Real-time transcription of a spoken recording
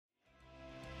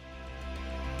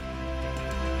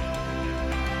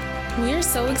We are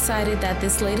so excited that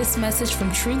this latest message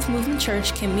from Truth Movement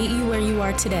Church can meet you where you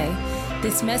are today.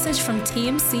 This message from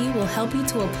TMC will help you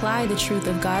to apply the truth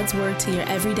of God's Word to your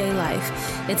everyday life.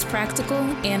 It's practical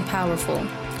and powerful.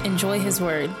 Enjoy His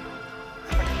Word.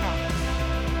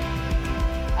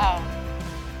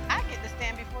 I get to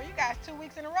stand before you guys 2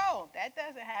 weeks in a row. That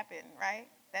doesn't happen, right?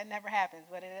 That never happens,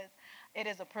 but it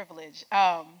is a privilege.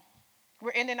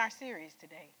 We're ending our series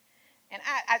today. And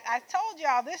I told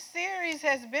y'all this series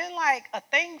has been like a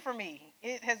thing for me.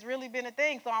 It has really been a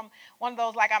thing. So I'm one of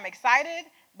those, like, I'm excited,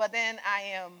 but then I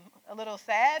am a little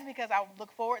sad because I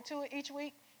look forward to it each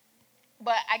week.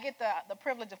 But I get the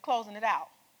privilege of closing it out.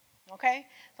 Okay?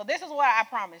 So this is what I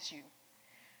promise you.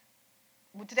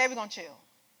 Today we're going to chill.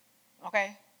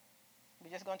 Okay?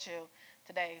 We're just going to chill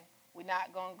today. We're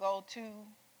not going to go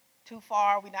too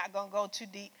far. We're not going to go too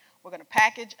deep. We're going to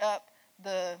package up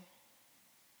the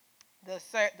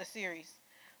series.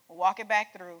 We'll walk it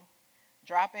back through,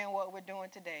 drop in what we're doing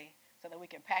today so that we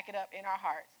can pack it up in our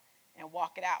hearts and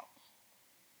walk it out.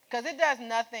 Because it does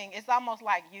nothing. It's almost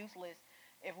like useless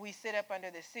if we sit up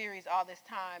under this series all this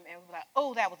time and we're like,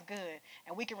 oh, that was good.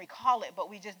 And we can recall it, but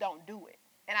we just don't do it.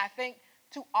 And I think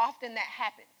too often that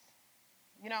happens.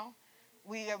 You know,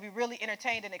 we really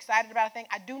entertained and excited about a thing.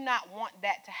 I do not want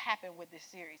that to happen with this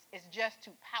series. It's just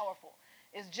too powerful.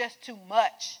 It's just too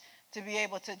much to be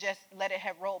able to just let it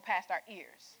have rolled past our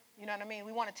ears. You know what I mean?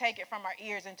 We want to take it from our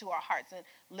ears into our hearts and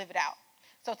live it out.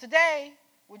 So today,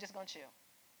 we're just going to chill.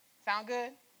 Sound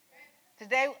good?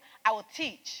 Today, I will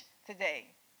teach today.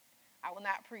 I will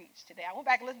not preach today. I went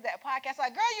back and listened to that podcast.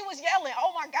 Like, girl, you was yelling.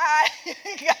 Oh, my God.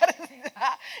 You got to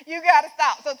stop. You got to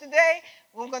stop. So today,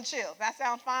 we're going to chill. That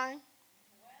sounds fine?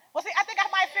 Well, see, I think I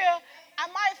might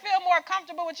feel more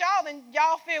comfortable with y'all than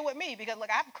y'all feel with me because, look,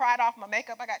 I've cried off my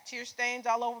makeup. I got tear stains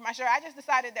all over my shirt. I just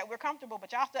decided that we're comfortable,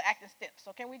 but y'all still acting stiff.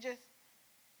 So can we just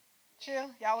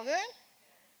chill? Y'all good?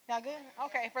 Y'all good?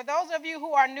 Okay. For those of you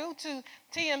who are new to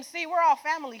TMC, we're all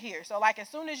family here. So, like, as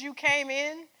soon as you came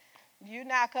in, you're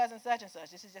now cousin such and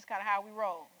such. This is just kind of how we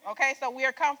roll. Okay? So we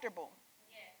are comfortable.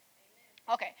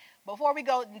 Yes. Okay. Before we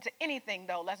go into anything,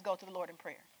 though, let's go to the Lord in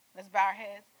prayer. Let's bow our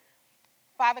heads.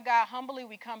 Father God, humbly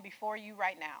we come before you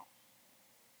right now.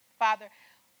 Father,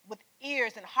 with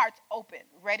ears and hearts open,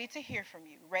 ready to hear from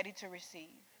you, ready to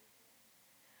receive.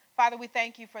 Father, we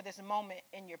thank you for this moment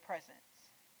in your presence.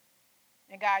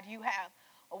 And God, you have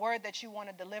a word that you want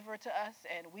to deliver to us,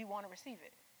 and we want to receive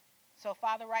it. So,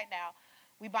 Father, right now,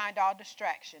 we bind all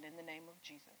distraction in the name of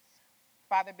Jesus.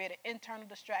 Father, be it an internal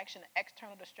distraction, an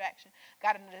external distraction,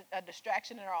 God, a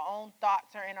distraction in our own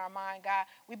thoughts or in our mind, God.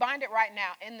 We bind it right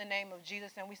now in the name of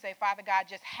Jesus, and we say, Father God,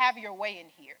 just have your way in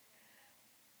here.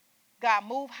 God,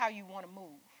 move how you want to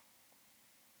move.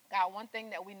 God, one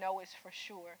thing that we know is for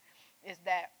sure is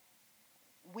that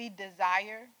we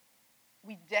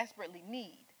desperately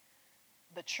need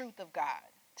the truth of God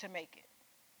to make it.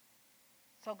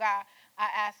 So, God, I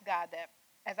ask, God, that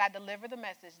as I deliver the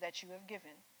message that you have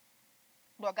given,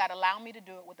 Lord God, allow me to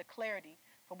do it with the clarity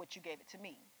for which you gave it to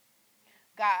me.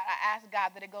 God, I ask,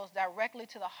 God, that it goes directly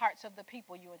to the hearts of the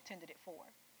people you intended it for.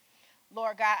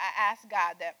 Lord God, I ask,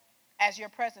 God, that as your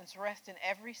presence rests in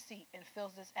every seat and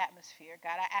fills this atmosphere,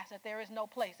 God, I ask that there is no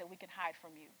place that we can hide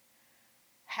from you.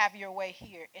 Have your way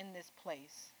here in this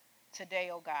place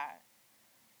today, oh God.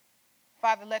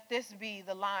 Father, let this be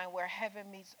the line where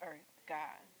heaven meets earth, God.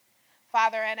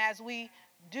 Father, and as we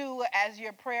do as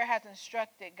your prayer has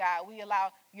instructed, God, we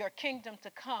allow your kingdom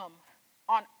to come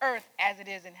on earth as it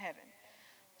is in heaven.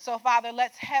 So, Father,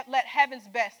 let heaven's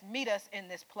best meet us in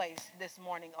this place this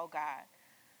morning, oh God.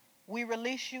 We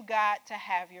release you, God, to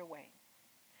have your way.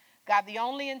 God, the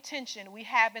only intention we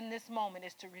have in this moment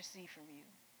is to receive from you.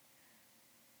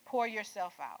 Pour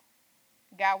yourself out.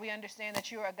 God, we understand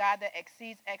that you are a God that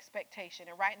exceeds expectation.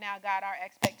 And right now, God, our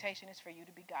expectation is for you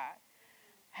to be God.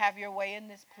 Have your way in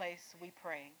this place, we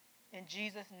pray. In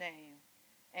Jesus' name,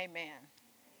 amen.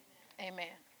 Amen.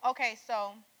 Okay,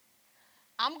 so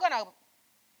I'm going to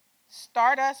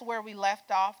start us where we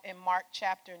left off in Mark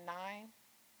chapter 9.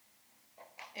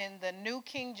 In the New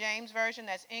King James Version,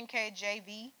 that's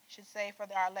NKJV, should say for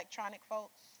our electronic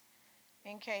folks.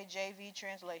 NKJV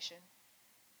translation.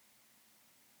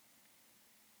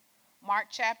 Mark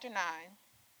chapter 9.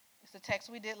 It's the text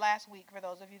we did last week for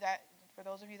those of you that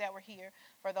were here.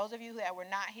 For those of you that were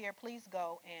not here, please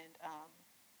go and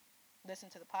listen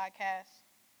to the podcast.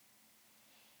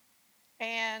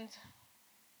 And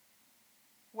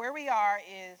where we are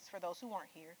is, for those who weren't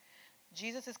here,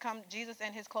 Jesus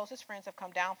and his closest friends have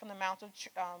come down from the Mount of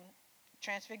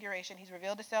Transfiguration. He's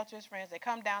revealed himself to his friends. They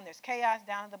come down. There's chaos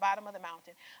down at the bottom of the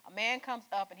mountain. A man comes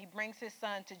up and he brings his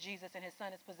son to Jesus, and his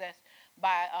son is possessed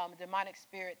by a demonic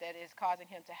spirit that is causing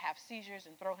him to have seizures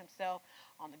and throw himself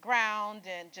on the ground,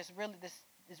 and just really this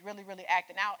is really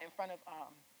acting out in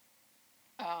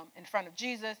front of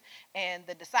Jesus. And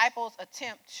the disciples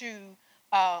attempt to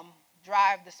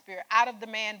drive the spirit out of the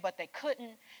man, but they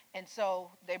couldn't. And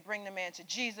so they bring the man to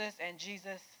Jesus, and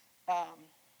Jesus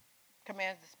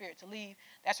commands the spirit to leave.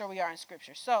 That's where we are in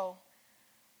Scripture. So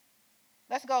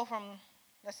let's go from,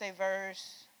 let's say,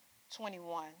 verse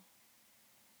 21.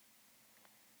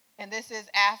 And this is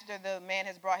after the man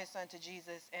has brought his son to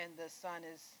Jesus, and the son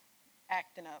is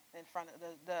acting up in front of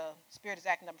the spirit is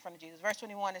acting up in front of Jesus. Verse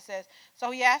 21, it says, so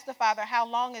he asked the father, how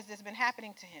long has this been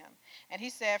happening to him? And he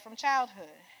said, from childhood.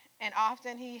 And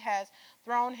often he has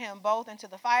thrown him both into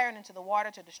the fire and into the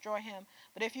water to destroy him.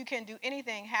 But if you can do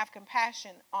anything, have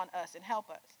compassion on us and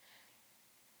help us.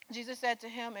 Jesus said to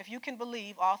him, if you can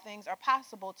believe, all things are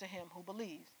possible to him who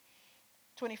believes.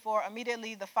 24,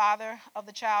 immediately the father of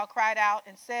the child cried out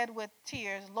and said with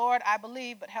tears, Lord, I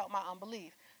believe, but help my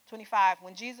unbelief. 25,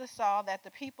 when Jesus saw that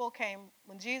the people came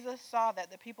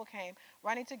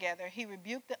running together, he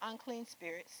rebuked the unclean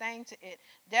spirit, saying to it,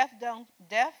 deaf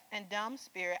and dumb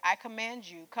spirit, I command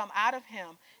you, come out of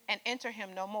him and enter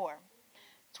him no more.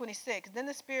 26, then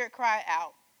the spirit cried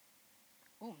out,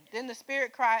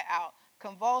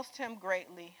 convulsed him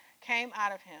greatly, came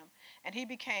out of him, and he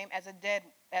became as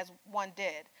one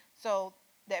dead, so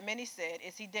that many said,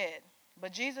 is he dead?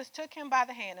 But Jesus took him by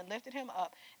the hand and lifted him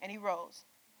up, and he rose.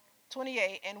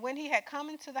 28, and when he had come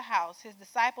into the house, his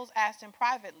disciples asked him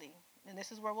privately, and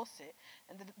this is where we'll sit,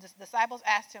 and the disciples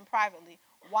asked him privately,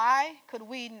 why could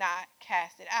we not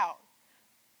cast it out?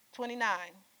 29,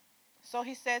 so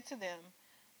he said to them,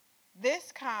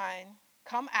 this kind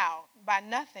come out by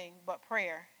nothing but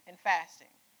prayer and fasting.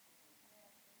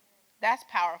 That's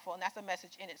powerful, and that's a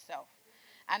message in itself.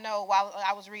 I know while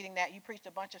I was reading that, you preached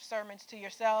a bunch of sermons to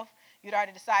yourself. You'd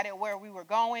already decided where we were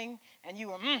going, and you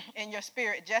were in your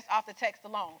spirit just off the text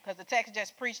alone, because the text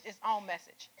just preached its own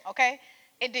message, okay?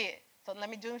 It did. So let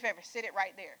me do me a favor. Sit it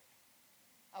right there,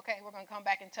 okay? We're going to come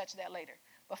back and touch that later.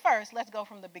 But first, let's go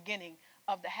from the beginning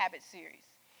of the Habit series.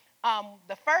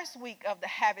 The first week of the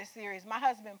Habit series, my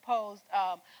husband posed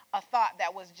a thought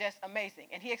that was just amazing.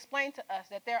 And he explained to us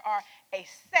that there are a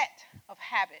set of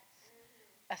habits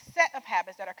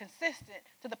that are consistent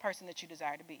to the person that you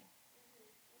desire to be.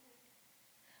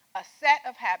 A set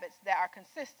of habits that are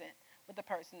consistent with the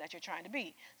person that you're trying to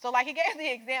be. So like he gave the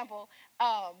example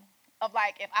of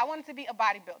like if I wanted to be a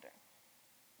bodybuilder,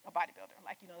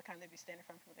 like, you know, the kind that be standing in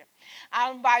front of people there.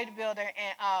 I'm a bodybuilder,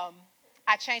 and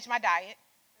I changed my diet.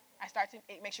 I started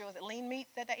to make sure it was lean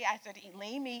meats that day. I started to eat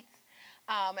lean meats.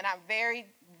 And I'm very,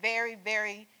 very,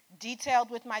 very detailed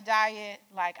with my diet.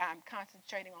 Like I'm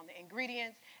concentrating on the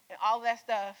ingredients and all that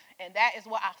stuff. And that is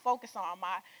what I focus on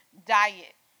my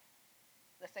diet.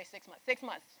 Let's say 6 months. 6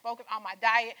 months. Focus on my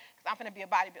diet because I'm going to be a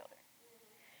bodybuilder.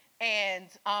 And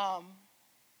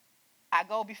I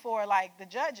go before like the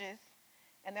judges,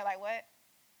 and they're like, what?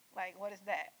 Like, what is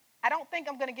that? I don't think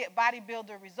I'm going to get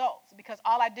bodybuilder results because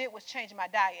all I did was change my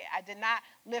diet. I did not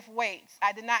lift weights.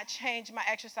 I did not change my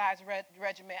exercise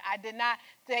regimen. I did not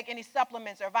take any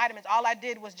supplements or vitamins. All I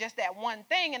did was just that one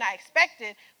thing, and I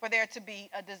expected for there to be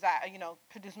a desire,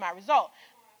 produce my result.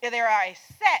 There are a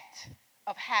set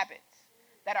of habits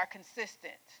that are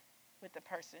consistent with the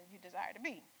person you desire to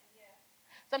be.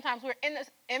 Sometimes we're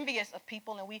envious of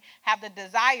people, and we have the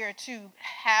desire to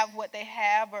have what they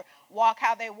have or walk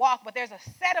how they walk, but there's a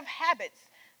set of habits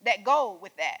that go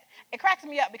with that. It cracks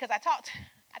me up because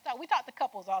we talk to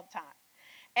couples all the time,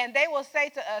 and they will say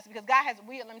to us, because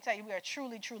let me tell you, we are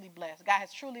truly, truly blessed. God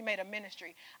has truly made a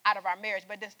ministry out of our marriage,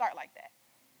 but it didn't start like that.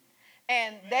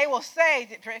 And they will say,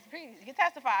 you can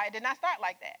testify, it did not start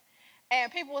like that.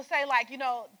 And people will say, like,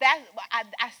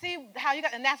 I see how you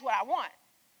got, and that's what I want.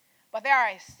 But there are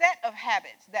a set of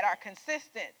habits that are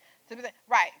consistent.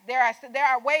 Right. There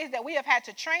are ways that we have had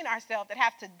to train ourselves that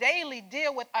have to daily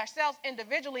deal with ourselves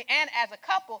individually and as a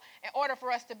couple in order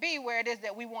for us to be where it is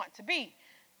that we want to be.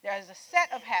 There is a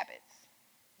set of habits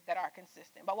that are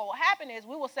consistent. But what will happen is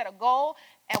we will set a goal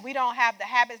and we don't have the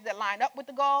habits that line up with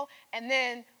the goal, and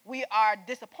then we are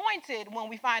disappointed when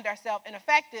we find ourselves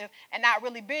ineffective and not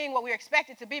really being what we were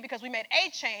expected to be because we made a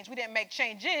change. We didn't make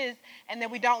changes, and then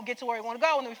we don't get to where we want to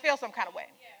go, and then we feel some kind of way.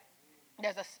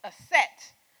 There's a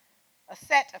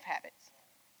set of habits.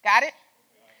 Got it?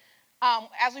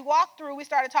 As we walked through, we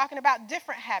started talking about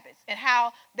different habits and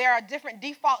how there are different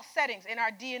default settings in our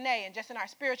DNA and just in our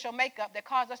spiritual makeup that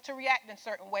cause us to react in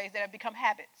certain ways that have become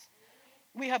habits.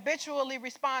 We habitually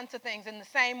respond to things in the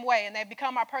same way, and they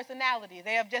become our personality.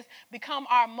 They have just become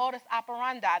our modus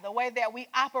operandi, the way that we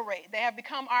operate. They have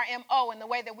become our MO, and the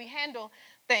way that we handle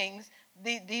things.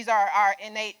 These are our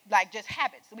innate, like, just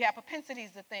habits. We have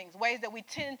propensities to things, ways that we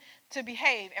tend to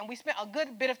behave, and we spent a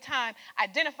good bit of time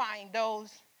identifying those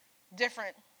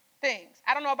different things.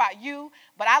 I don't know about you,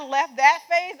 but I left that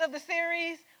phase of the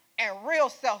series in real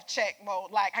self-check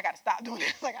mode. Like, I got to stop doing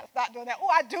this. I got to stop doing that. Oh,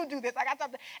 I do this. I got to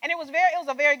stop. And it was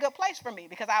a very good place for me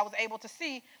because I was able to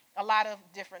see a lot of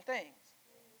different things.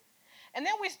 And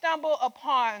then we stumble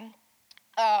upon,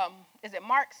 is it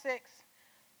Mark 6?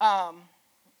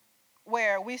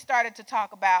 Where we started to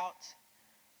talk about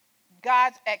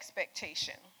God's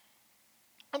expectation.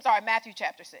 I'm sorry, Matthew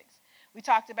chapter 6. We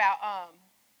talked about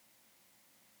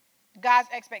God's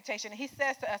expectation. He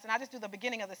says to us, and I'll just do the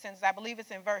beginning of the sentence. I believe it's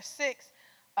in verse 6,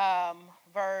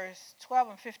 verse 12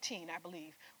 and 15, I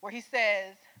believe, where he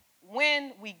says,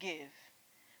 when we give,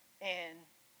 and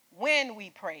when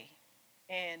we pray,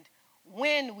 and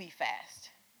when we fast.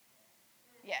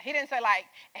 Yeah, he didn't say, like,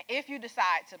 and if you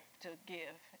decide to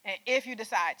give, and if you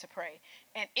decide to pray,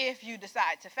 and if you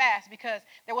decide to fast, because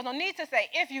there was no need to say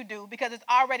if you do, because it's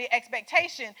already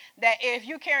expectation that if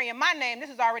you carry in my name, this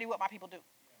is already what my people do.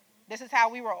 This is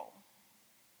how we roll.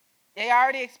 They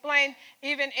already explained,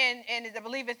 even in I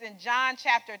believe it's in John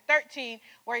chapter 13,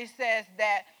 where he says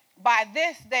that by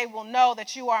this they will know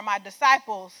that you are my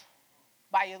disciples,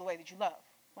 by the way that you love,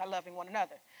 by loving one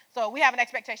another. So we have an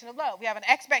expectation of love. We have an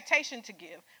expectation to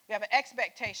give. We have an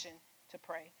expectation to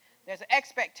pray. There's an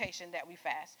expectation that we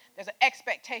fast. There's an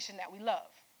expectation that we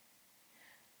love.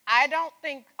 I don't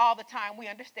think all the time we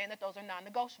understand that those are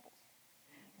non-negotiables.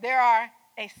 There are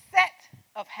a set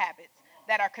of habits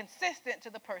that are consistent to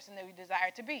the person that we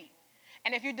desire to be.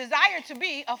 And if you desire to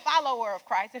be a follower of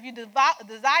Christ, if you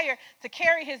desire to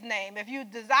carry his name, if you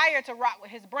desire to rock with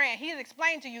his brand, he's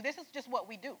explained to you this is just what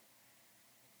we do.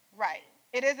 Right.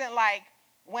 It isn't like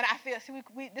when I feel,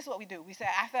 this is what we do. We say,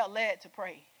 I felt led to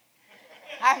pray.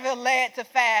 I feel led to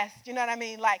fast. You know what I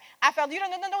mean? Like, I felt, don't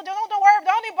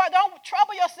worry, don't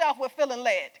trouble yourself with feeling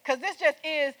led, because this just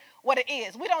is what it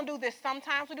is. We don't do this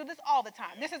sometimes. We do this all the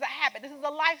time. This is a habit. This is a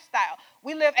lifestyle.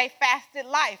 We live a fasted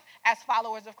life as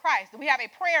followers of Christ. We have a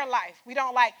prayer life. We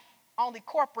don't like only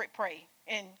corporate pray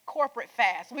and corporate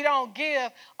fast. We don't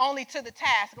give only to the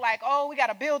task, like, oh, we got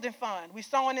a building fund. We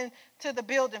sowing into the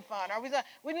building fund.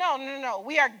 No.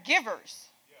 We are givers.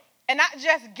 And not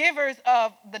just givers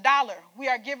of the dollar. We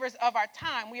are givers of our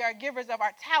time. We are givers of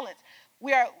our talents.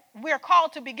 We are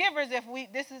called to be givers if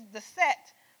this is the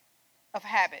set of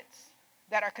habits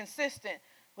that are consistent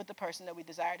with the person that we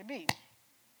desire to be.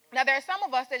 Now, there are some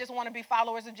of us that just want to be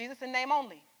followers of Jesus in name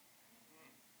only.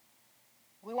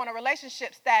 We want a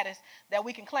relationship status that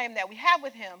we can claim that we have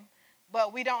with him,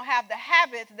 but we don't have the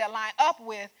habits that line up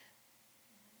with,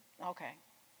 okay.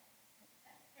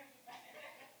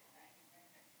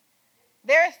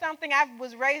 There is something, I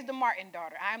was raised a Martin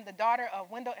daughter. I am the daughter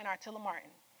of Wendell and Artilla Martin.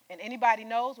 And anybody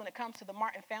knows when it comes to the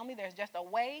Martin family, there's just a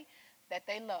way that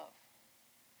they love.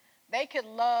 They could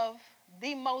love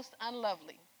the most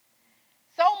unlovely.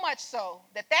 So much so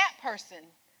that that person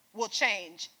will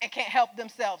change and can't help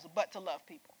themselves but to love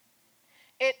people.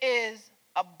 It is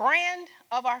a brand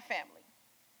of our family.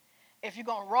 If you're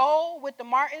going to roll with the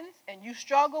Martins and you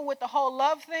struggle with the whole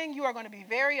love thing, you are going to be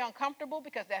very uncomfortable,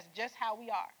 because that's just how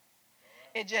we are.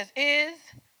 It just is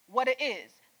what it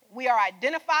is. We are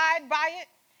identified by it.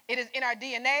 It is in our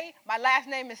DNA. My last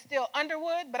name is still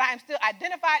Underwood, but I am still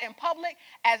identified in public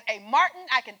as a Martin.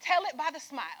 I can tell it by the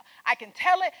smile. I can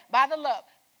tell it by the love.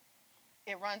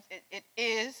 It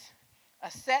is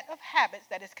a set of habits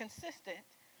that is consistent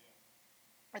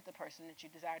with the person that you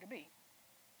desire to be.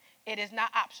 It is not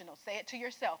optional. Say it to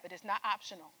yourself. It is not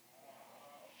optional.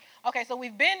 Okay, so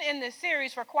we've been in this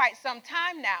series for quite some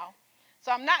time now.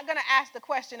 So I'm not going to ask the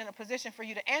question in a position for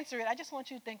you to answer it. I just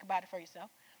want you to think about it for yourself.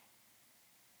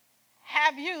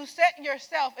 Have you set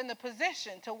yourself in the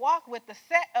position to walk with the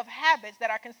set of habits that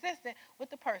are consistent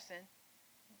with the person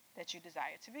that you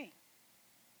desire to be?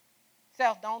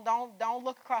 Self, don't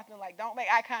look across me, like, don't make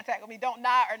eye contact with me, don't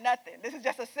nod or nothing. This is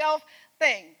just a self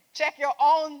thing. Check your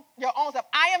own self.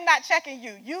 I am not checking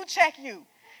you. You check you.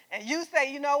 And you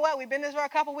say, you know what, we've been this for a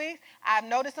couple weeks. I've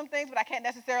noticed some things, but I can't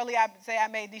necessarily say I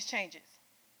made these changes.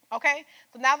 Okay?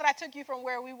 So now that I took you from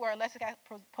where we were, let's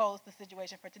propose the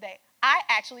situation for today. I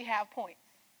actually have points.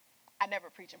 I never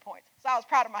preach in points. So I was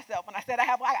proud of myself when I said I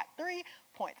got 3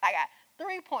 points. I got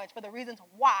 3 points for the reasons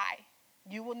why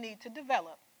you will need to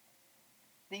develop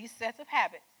these sets of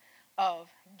habits of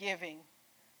giving,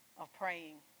 of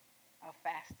praying, of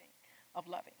fasting, of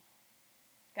loving.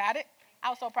 Got it? I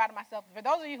was so proud of myself. For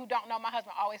those of you who don't know, my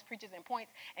husband always preaches in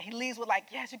points, and he leaves with like,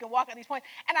 yes, you can walk at these points.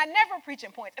 And I never preach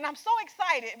in points. And I'm so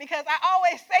excited because I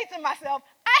always say to myself,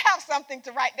 I have something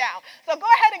to write down. So go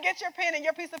ahead and get your pen and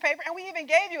your piece of paper. And we even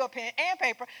gave you a pen and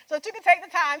paper so that you can take the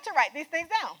time to write these things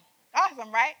down.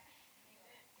 Awesome, right?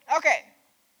 Okay.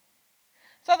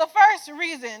 So the first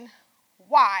reason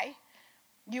why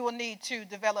you will need to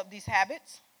develop these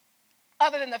habits,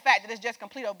 other than the fact that it's just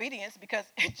complete obedience, because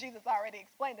Jesus already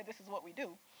explained that this is what we do.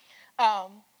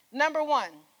 Number one,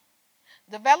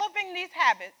 developing these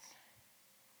habits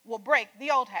will break the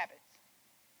old habits.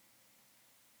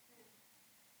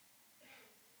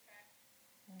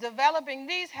 Developing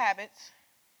these habits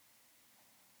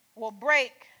will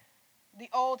break the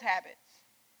old habits.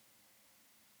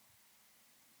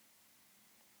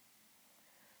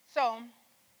 So,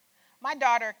 my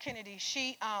daughter, Kennedy,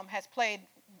 she has played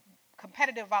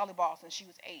competitive volleyball since she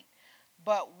was 8.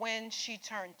 But when she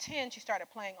turned 10, she started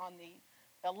playing on the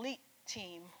elite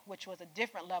team, which was a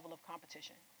different level of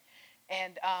competition.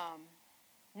 And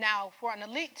now for an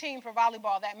elite team for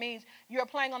volleyball, that means you're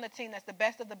playing on the team that's the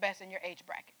best of the best in your age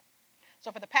bracket.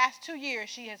 So for the past 2 years,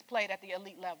 she has played at the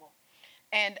elite level.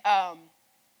 And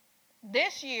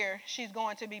this year, she's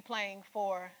going to be playing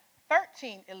for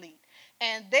 13 elite.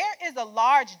 And there is a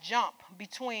large jump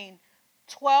between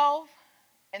 12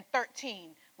 and 13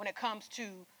 when it comes to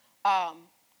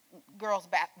girls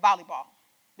volleyball.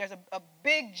 There's a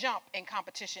big jump in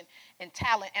competition and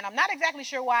talent, and I'm not exactly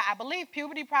sure why. I believe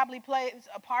puberty probably plays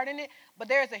a part in it, but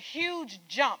there's a huge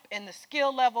jump in the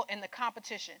skill level in the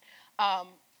competition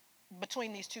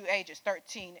between these two ages,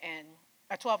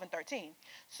 12 and 13.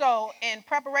 So in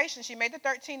preparation, she made the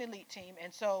 13 elite team,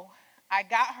 and so I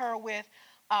got her with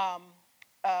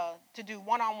to do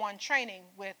one-on-one training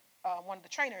with one of the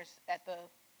trainers at the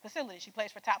facility. She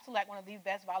plays for Top Select, one of the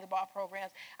best volleyball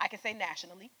programs I can say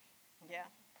nationally. Yeah,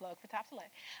 plug for Top Select.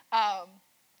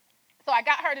 So I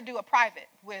got her to do a private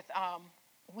with,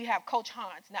 we have Coach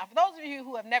Hans. Now, for those of you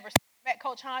who have never met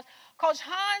Coach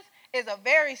Hans is a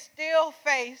very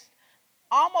still-faced,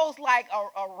 almost like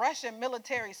a Russian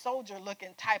military soldier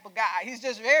looking type of guy. He's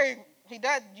just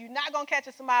you're not going to catch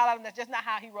a smile out of him. That's just not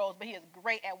how he rolls, but he is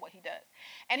great at what he does.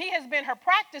 And he has been her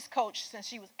practice coach since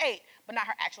she was 8, but not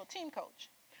her actual team coach.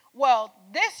 Well,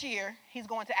 this year, he's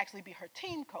going to actually be her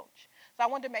team coach. So I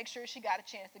wanted to make sure she got a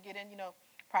chance to get in,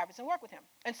 privates and work with him.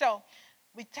 And so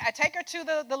I take her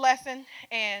to the lesson,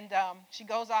 and she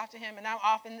goes off to him, and I'm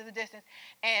off into the distance.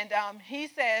 And he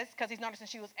says, because he's known her since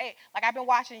she was 8, like, I've been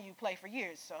watching you play for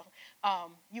years. So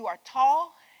you are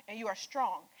tall and you are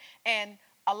strong. And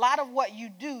a lot of what you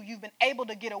do, you've been able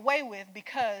to get away with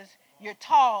because you're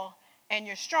tall and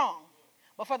you're strong.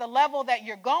 But for the level that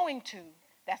you're going to,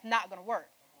 that's not going to work.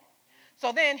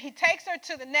 So then he takes her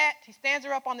to the net, he stands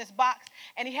her up on this box,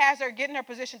 and he has her get in her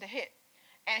position to hit.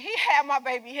 And he had my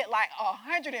baby hit like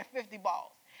 150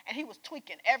 balls. And he was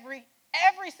tweaking every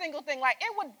single thing. Like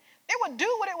it would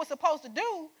do what it was supposed to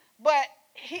do, but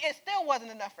it still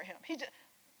wasn't enough for him. He just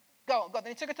go. Then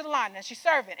he took her to the line, and she's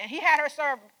serving. And he had her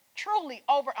serve truly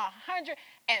over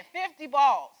 150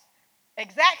 balls.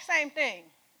 Exact same thing,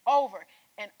 over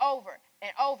and over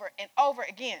and over and over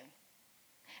again.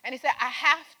 And he said, I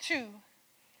have to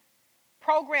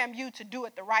program you to do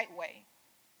it the right way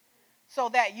so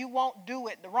that you won't do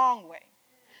it the wrong way.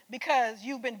 Because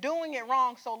you've been doing it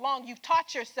wrong so long, you've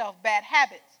taught yourself bad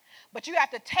habits. But you have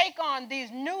to take on these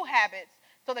new habits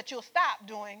so that you'll stop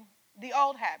doing the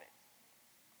old habits.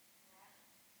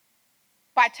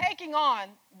 By taking on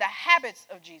the habits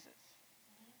of Jesus,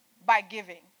 by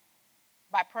giving,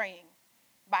 by praying,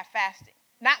 by fasting.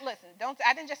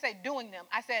 I didn't just say doing them.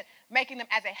 I said making them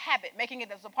as a habit, making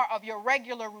it as a part of your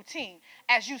regular routine.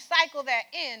 As you cycle that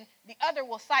in, the other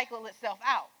will cycle itself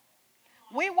out.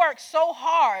 We work so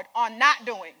hard on not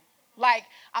doing. Like,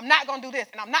 I'm not going to do this,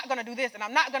 and I'm not going to do this, and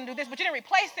I'm not going to do this, but you didn't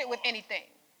replace it with anything.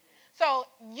 So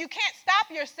you can't stop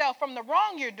yourself from the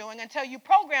wrong you're doing until you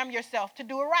program yourself to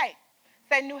do it right.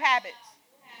 Say new habits.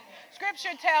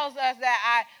 Scripture tells us that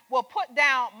I will put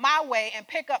down my way and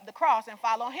pick up the cross and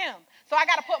follow him. So I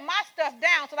got to put my stuff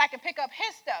down so that I can pick up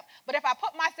his stuff. But if I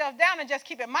put myself down and just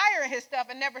keep admiring his stuff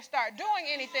and never start doing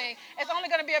anything, it's only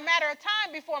going to be a matter of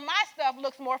time before my stuff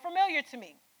looks more familiar to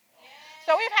me.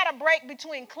 So we've had a break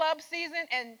between club season,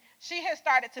 and she has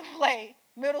started to play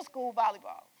middle school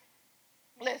volleyball.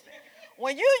 Listen,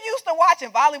 when you used to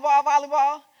watching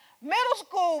volleyball, middle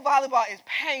school volleyball is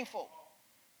painful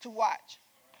to watch.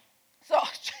 So,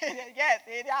 yes,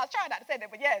 I was trying not to say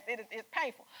that, but yes, it's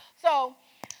painful. So,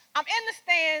 I'm in the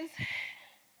stands,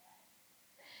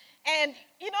 And,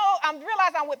 I'm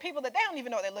realizing I'm with people that they don't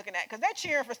even know what they're looking at because they're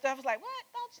cheering for stuff. It's like, what?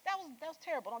 That was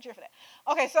terrible. Don't cheer for that.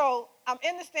 Okay, so I'm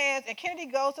in the stands, and Kennedy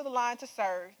goes to the line to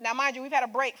serve. Now, mind you, we've had a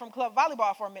break from club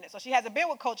volleyball for a minute, so she hasn't been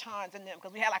with Coach Hans and them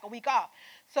because we had like a week off.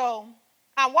 So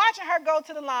I'm watching her go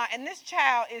to the line, and this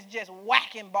child is just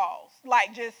whacking balls,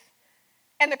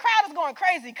 and the crowd is going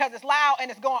crazy because it's loud and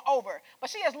it's going over. But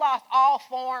she has lost all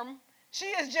form. She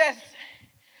is just,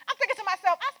 I'm thinking to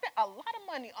myself, I spent a lot of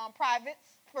money on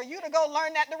privates for you to go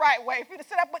learn that the right way, for you to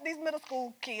sit up with these middle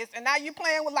school kids, and now you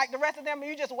playing with like the rest of them,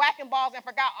 and you just whacking balls and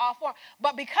forgot all form.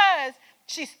 But because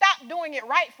she stopped doing it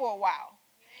right for a while,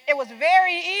 it was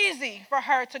very easy for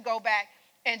her to go back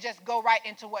and just go right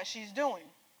into what she's doing.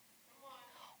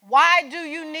 Why do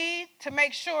you need to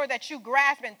make sure that you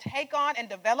grasp and take on and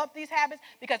develop these habits?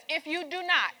 Because if you do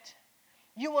not,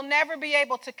 you will never be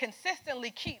able to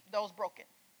consistently keep those broken.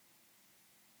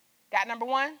 Got number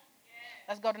one? Yes.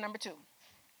 Let's go to number two.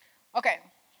 Okay.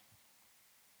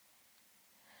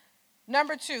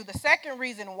 Number two, the second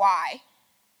reason why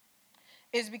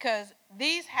is because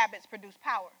these habits produce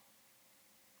power.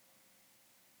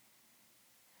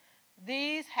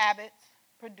 These habits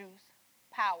produce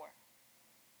power.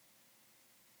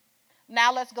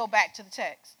 Now let's go back to the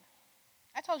text.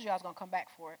 I told you I was going to come back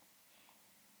for it.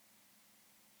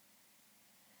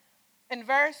 In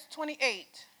verse 28,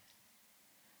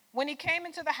 when he came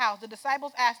into the house, the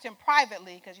disciples asked him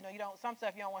privately, because some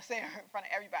stuff you don't want to say in front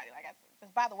of everybody. Like I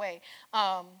said, by the way,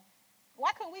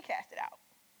 why couldn't we cast it out?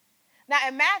 Now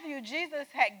in Matthew, Jesus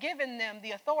had given them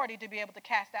the authority to be able to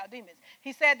cast out demons.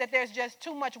 He said that there's just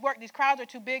too much work. These crowds are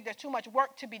too big. There's too much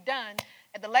work to be done,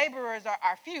 and the laborers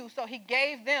are few. So he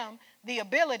gave them the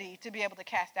ability to be able to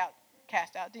cast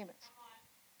out demons.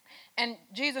 And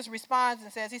Jesus responds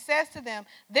and says, he says to them,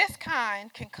 this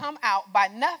kind can come out by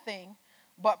nothing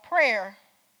but prayer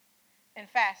and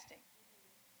fasting.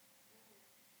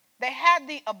 They had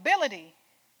the ability,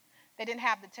 they didn't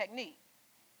have the technique.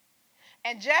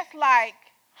 And just like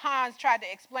Hans tried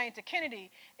to explain to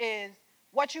Kennedy, is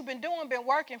what you've been doing been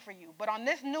working for you. But on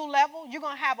this new level, you're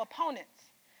going to have opponents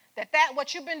that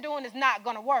what you've been doing is not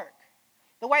going to work.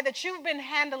 The way that you've been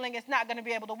handling it's not going to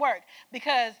be able to work,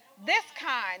 because this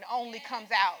kind only comes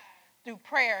out through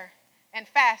prayer and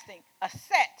fasting, a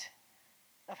set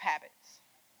of habits.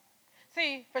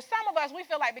 See, for some of us, we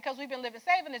feel like because we've been living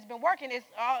safe and it's been working, it's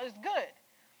good.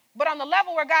 But on the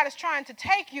level where God is trying to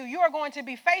take you, you are going to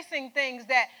be facing things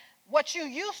that what you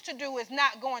used to do is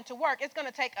not going to work. It's going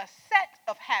to take a set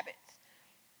of habits.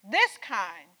 This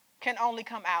kind can only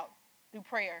come out through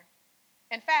prayer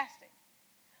and fasting.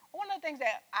 One of the things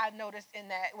that I noticed in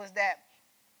that was that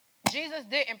Jesus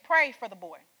didn't pray for the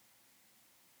boy.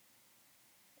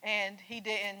 And he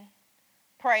didn't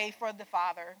pray for the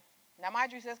father. Now,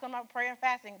 mind you, he says come out prayer and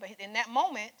fasting, but in that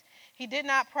moment, he did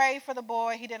not pray for the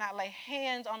boy. He did not lay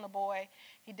hands on the boy.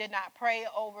 He did not pray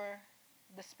over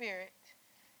the spirit.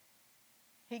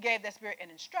 He gave that spirit an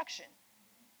instruction.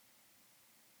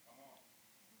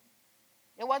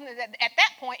 It wasn't at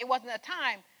that point, it wasn't a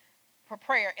time for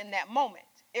prayer in that moment.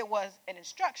 It was an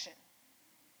instruction.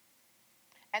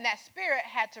 And that spirit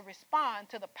had to respond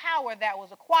to the power that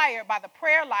was acquired by the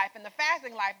prayer life and the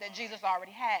fasting life that Jesus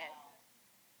already had.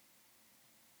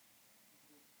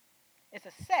 It's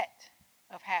a set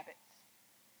of habits.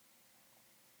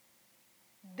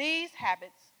 These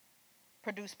habits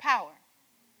produce power.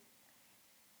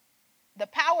 The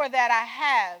power that I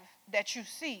have that you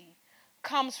see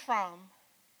comes from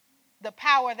the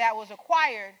power that was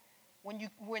acquired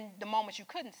when the moments you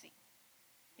couldn't see.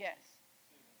 Yes.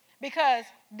 Because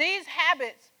these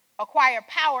habits acquire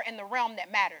power in the realm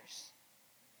that matters,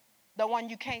 the one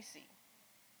you can't see,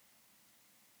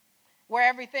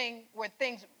 where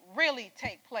things really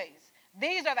take place.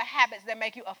 These are the habits that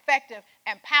make you effective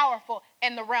and powerful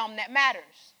in the realm that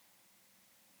matters.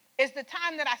 It's the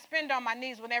time that I spend on my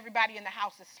knees when everybody in the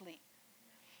house is asleep.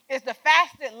 It's the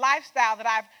fasted lifestyle that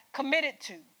I've committed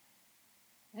to,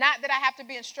 not that I have to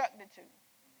be instructed to.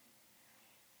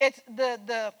 It's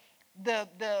the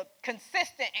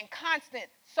consistent and constant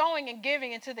sowing and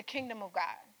giving into the kingdom of God.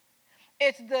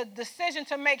 It's the decision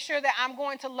to make sure that I'm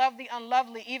going to love the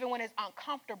unlovely even when it's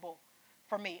uncomfortable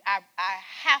for me. I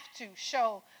have to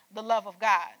show the love of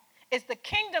God. It's the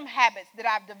kingdom habits that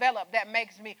I've developed that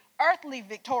makes me earthly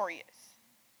victorious.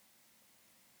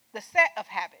 The set of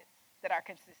habits that are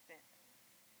consistent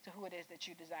to who it is that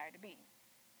you desire to be.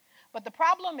 But the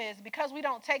problem is, because we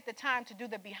don't take the time to do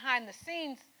the behind the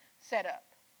scenes setup,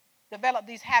 develop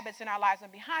these habits in our lives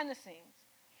and behind the scenes,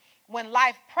 when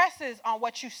life presses on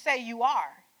what you say you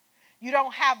are, you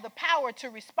don't have the power to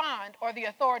respond or the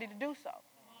authority to do so.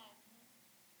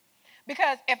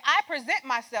 Because if I present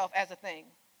myself as a thing,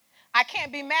 I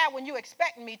can't be mad when you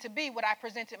expect me to be what I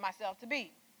presented myself to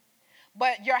be.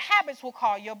 But your habits will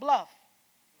call your bluff.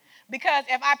 Because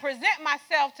if I present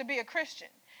myself to be a Christian,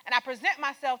 and I present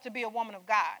myself to be a woman of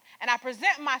God, and I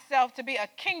present myself to be a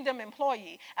kingdom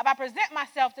employee, if I present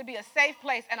myself to be a safe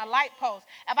place and a light post,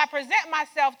 if I present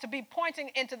myself to be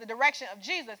pointing into the direction of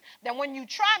Jesus, then when you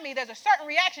try me, there's a certain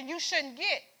reaction you shouldn't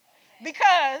get.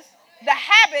 Because the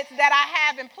habits that I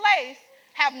have in place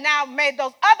have now made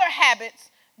those other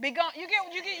habits be gone. You feel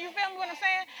me what I'm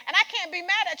saying? And I can't be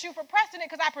mad at you for pressing it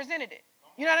because I presented it.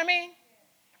 You know what I mean?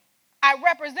 I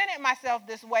represented myself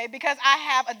this way because I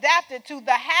have adapted to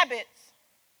the habits.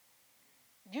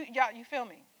 You feel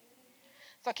me?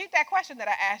 So keep that question that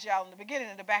I asked y'all in the beginning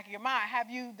in the back of your mind. Have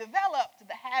you developed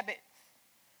the habits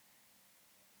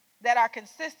that are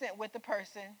consistent with the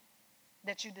person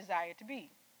that you desire to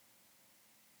be?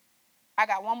 I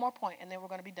got one more point, and then we're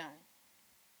going to be done.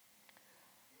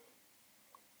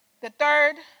 The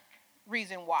third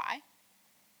reason why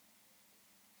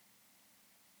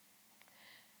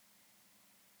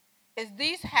is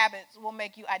these habits will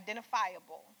make you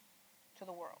identifiable to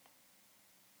the world.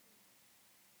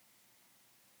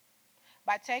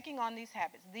 By taking on these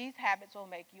habits will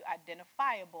make you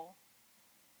identifiable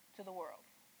to the world.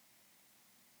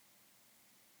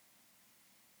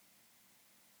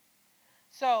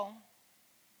 So,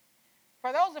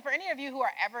 for any of you who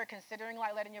are ever considering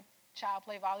like letting your child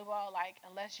play volleyball, like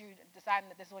unless you deciding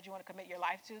that this is what you want to commit your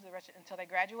life to until they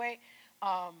graduate,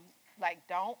 like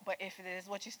don't. But if it is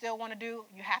what you still want to do,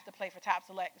 you have to play for Top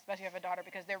Select, especially if you have a daughter,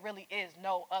 because there really is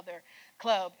no other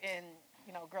club in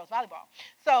girls volleyball.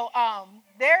 So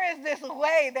there is this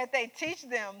way that they teach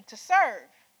them to serve.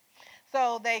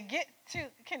 So they get to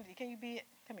Kennedy. Can you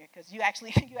come here because you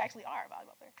actually are a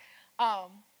volleyball player.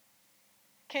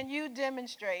 Can you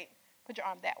demonstrate? Put your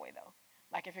arm that way though,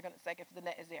 like if you're going to say if the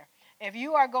net is there. If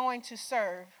you are going to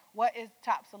serve, what is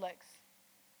Top Select's?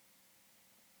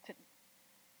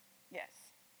 Yes.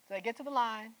 So they get to the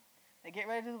line, they get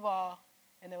ready to do the ball,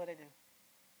 and then what they do?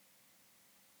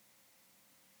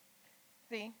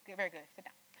 See? Good, very good. Sit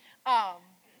down.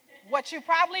 What you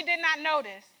probably did not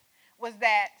notice was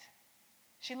that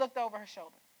she looked over her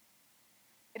shoulder.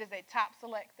 It is a Top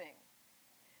Select thing.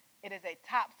 It is a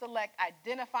Top Select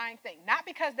identifying thing. Not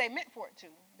because they meant for it to.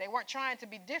 They weren't trying to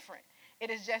be different.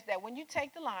 It is just that when you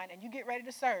take the line and you get ready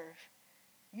to serve,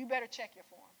 you better check your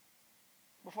form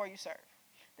before you serve.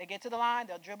 They get to the line,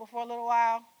 they'll dribble for a little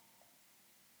while.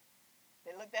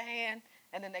 They look their hand,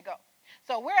 and then they go.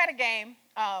 So we're at a game.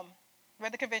 We're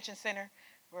at the convention center.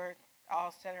 We're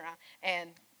all sitting around, and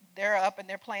they're up and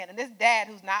they're playing. And this dad,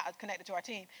 who's not connected to our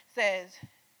team, says,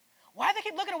 "Why do they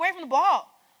keep looking away from the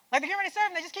ball? Like they're getting ready to serve,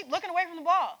 and they just keep looking away from the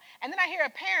ball." And then I hear a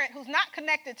parent who's not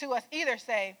connected to us either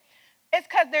say, "It's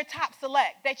because they're Top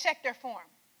Select. They check their form.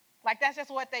 Like that's just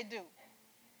what they do."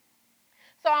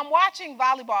 So I'm watching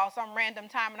volleyball some random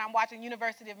time, and I'm watching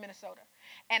University of Minnesota.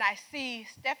 And I see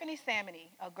Stephanie Samini,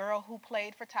 a girl who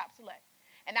played for Top Select.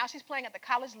 And now she's playing at the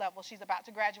college level. She's about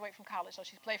to graduate from college, so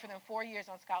she's played for them 4 years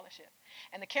on scholarship.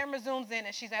 And the camera zooms in,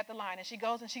 and she's at the line, and she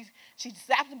goes and she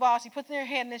zaps the ball, she puts it in her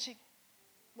hand, and then she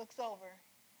looks over,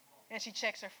 and she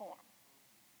checks her form.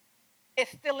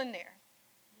 It's still in there.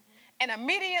 And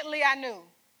immediately I knew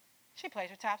she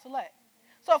plays for Top Select.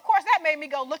 So, of course, that made me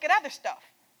go look at other stuff,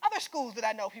 other schools that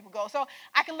I know people go. So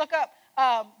I can look up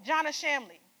Jonna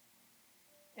Shamley,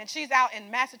 and she's out in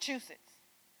Massachusetts,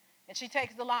 and she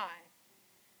takes the line.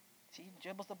 She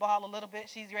dribbles the ball a little bit.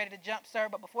 She's ready to jump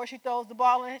serve, but before she throws the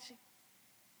ball in, she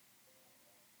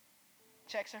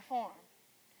checks her form.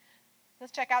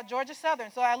 Let's check out Georgia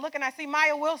Southern. So I look and I see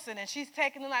Maya Wilson, and she's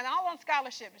taking the line. All on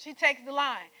scholarship, and she takes the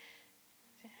line.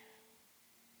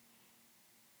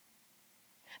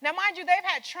 Now, mind you, they've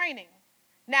had training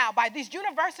now by these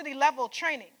university-level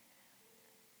training,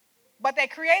 but they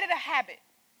created a habit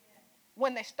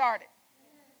when they started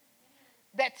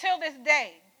that till this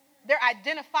day, they're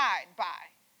identified by.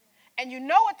 And you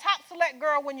know a Top Select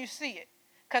girl when you see it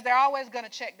because they're always going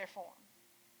to check their form.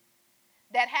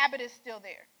 That habit is still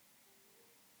there.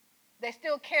 They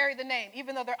still carry the name,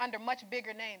 even though they're under much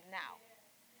bigger names now.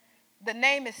 The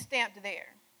name is stamped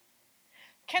there.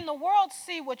 Can the world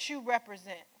see what you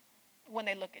represent when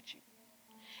they look at you?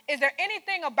 Is there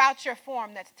anything about your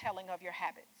form that's telling of your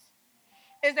habits?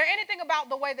 Is there anything about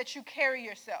the way that you carry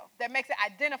yourself that makes it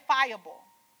identifiable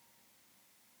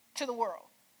to the world?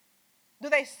 Do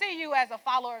they see you as a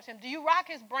follower of him? Do you rock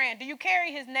his brand? Do you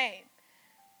carry his name?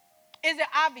 Is it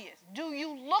obvious? Do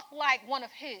you look like one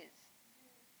of his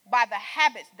by the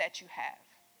habits that you have?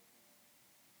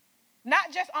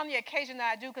 Not just on the occasion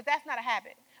that I do, because that's not a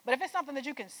habit, But if it's something that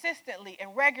you consistently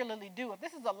and regularly do, if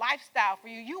this is a lifestyle for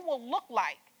you, you will look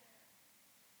like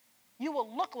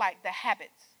the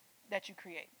habits that you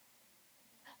create.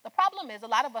 The problem is a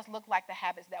lot of us look like the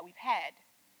habits that we've had.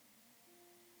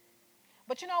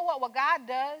 But you know what? What God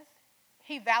does,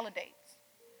 he validates.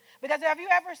 Because have you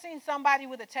ever seen somebody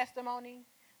with a testimony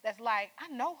that's like, I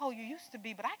know who you used to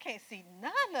be, but I can't see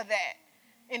none of that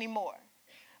anymore.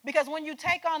 Because when you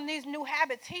take on these new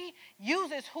habits, he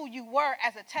uses who you were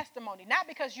as a testimony, not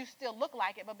because you still look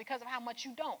like it, but because of how much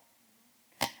you don't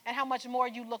and how much more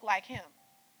you look like him.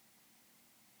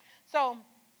 So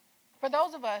for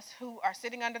those of us who are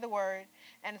sitting under the word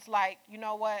and it's like, you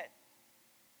know what,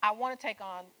 I want to take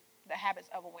on the habits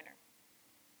of a winner.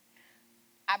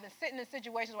 I've been sitting in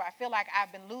situations where I feel like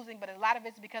I've been losing, but a lot of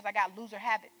it's because I got loser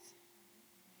habits.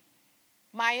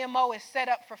 My MO is set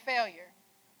up for failure.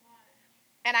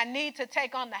 And I need to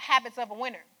take on the habits of a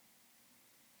winner.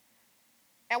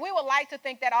 And we would like to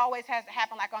think that always has to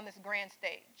happen like on this grand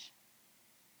stage.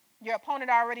 Your opponent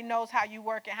already knows how you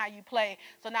work and how you play.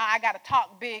 So now I got to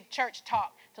talk big church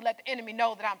talk to let the enemy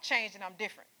know that I'm changed and I'm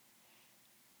different.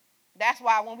 That's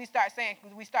why when we start saying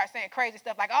crazy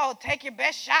stuff like, oh, take your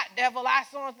best shot, devil.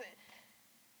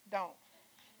 Don't.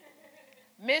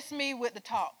 Miss me with the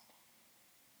talk.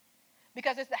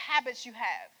 Because it's the habits you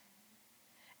have.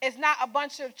 It's not a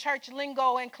bunch of church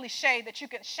lingo and cliche that you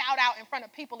can shout out in front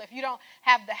of people if you don't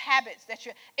have the habits that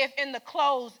if in the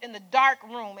closed, in the dark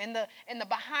room, in the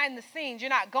behind the scenes, you're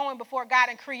not going before God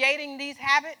and creating these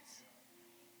habits,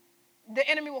 the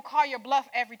enemy will call your bluff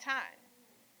every time.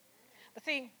 But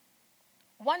see,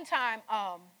 one time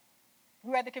we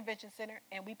were at the convention center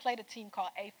and we played a team called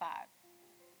A5.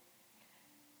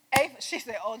 She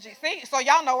said, oh, gee. See, so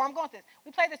y'all know where I'm going with this.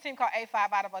 We played this team called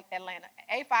A5 out of Atlanta.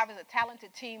 A5 is a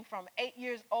talented team from 8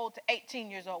 years old to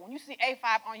 18 years old. When you see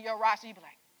A5 on your roster, you be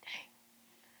like, dang.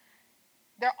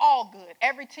 They're all good.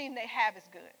 Every team they have is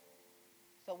good.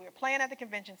 So we were playing at the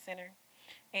convention center,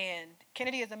 and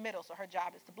Kennedy is a middle, so her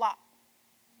job is to block.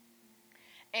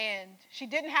 And she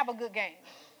didn't have a good game.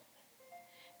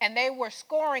 And they were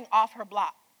scoring off her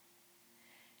block.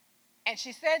 And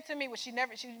she said to me,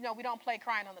 we don't play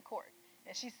crying on the court.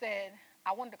 And she said,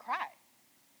 I wanted to cry.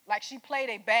 Like she played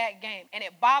a bad game. And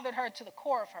it bothered her to the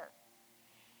core of her.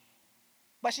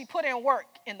 But she put in work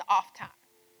in the off time.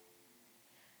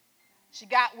 She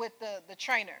got with the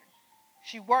trainer.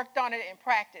 She worked on it in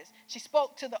practice. She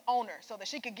spoke to the owner so that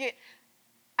she could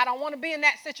I don't want to be in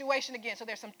that situation again. So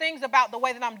there's some things about the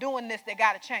way that I'm doing this that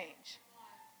got to change.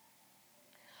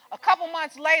 A couple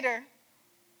months later,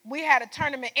 we had a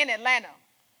tournament in Atlanta.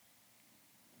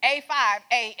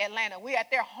 A5A Atlanta. We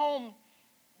at their home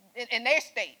in their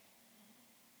state.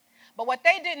 But what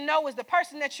they didn't know is the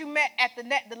person that you met at the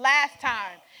net the last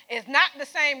time is not the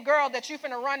same girl that you're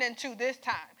finna run into this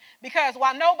time. Because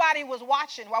while nobody was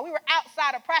watching, while we were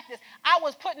outside of practice, I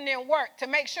was putting in work to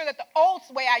make sure that the old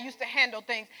way I used to handle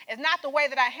things is not the way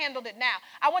that I handled it now.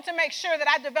 I want to make sure that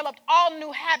I developed all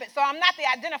new habits, so I'm not the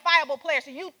identifiable player. So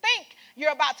you think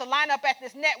you're about to line up at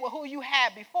this net with who you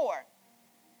had before.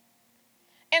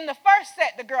 In the first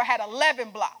set, the girl had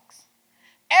 11 blocks.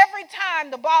 Every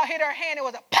time the ball hit her hand, it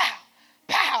was a pow,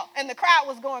 pow, and the crowd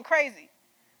was going crazy.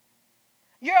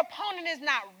 Your opponent is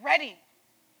not ready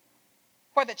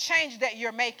for the change that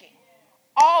you're making.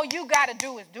 All you got to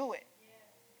do is do it.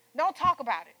 Don't talk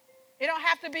about it. It don't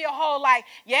have to be a whole like,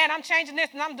 yeah, and I'm changing this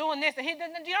and I'm doing this. And you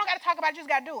don't got to talk about it, you just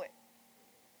got to do it.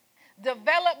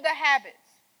 Develop the habits.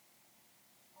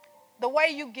 The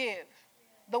way you give,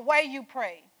 the way you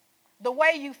pray, the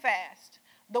way you fast,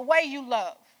 the way you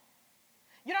love.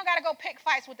 You don't got to go pick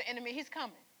fights with the enemy. He's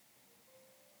coming.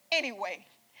 Anyway,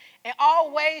 in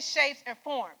all ways, shapes, and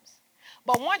forms.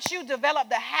 But once you develop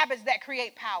the habits that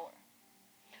create power,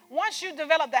 once you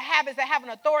develop the habits that have an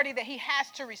authority that he has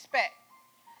to respect,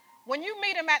 when you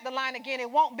meet him at the line again,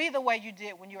 it won't be the way you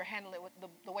did when you were handling it with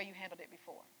the way you handled it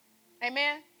before.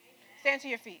 Amen? Stand to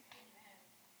your feet.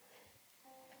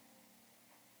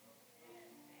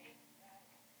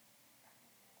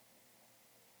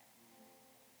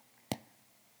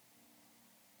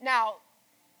 Now,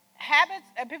 habits,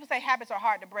 and people say habits are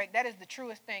hard to break. That is the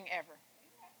truest thing ever.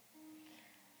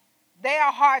 They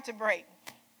are hard to break,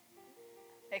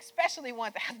 especially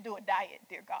ones that have to do a diet,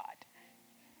 dear God.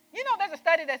 You know, there's a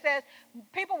study that says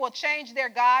people will change their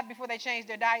God before they change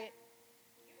their diet.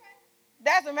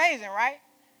 That's amazing, right?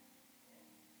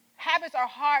 Habits are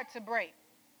hard to break.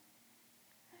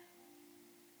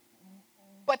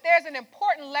 But there's an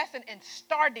important lesson in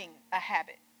starting a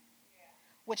habit,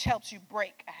 which helps you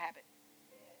break a habit.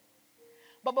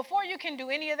 But before you can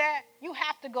do any of that, you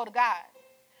have to go to God.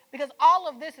 Because all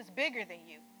of this is bigger than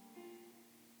you.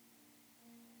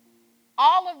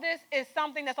 All of this is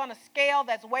something that's on a scale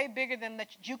that's way bigger than that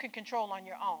you can control on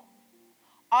your own.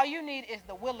 All you need is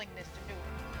the willingness to do it.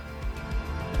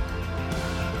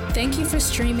 Thank you for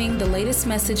streaming the latest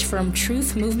message from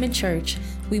Truth Movement Church.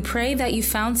 We pray that you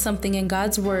found something in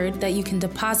God's Word that you can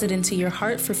deposit into your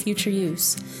heart for future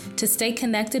use. To stay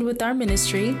connected with our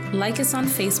ministry, like us on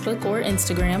Facebook or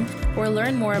Instagram, or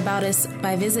learn more about us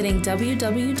by visiting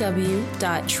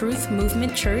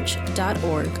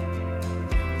www.truthmovementchurch.org.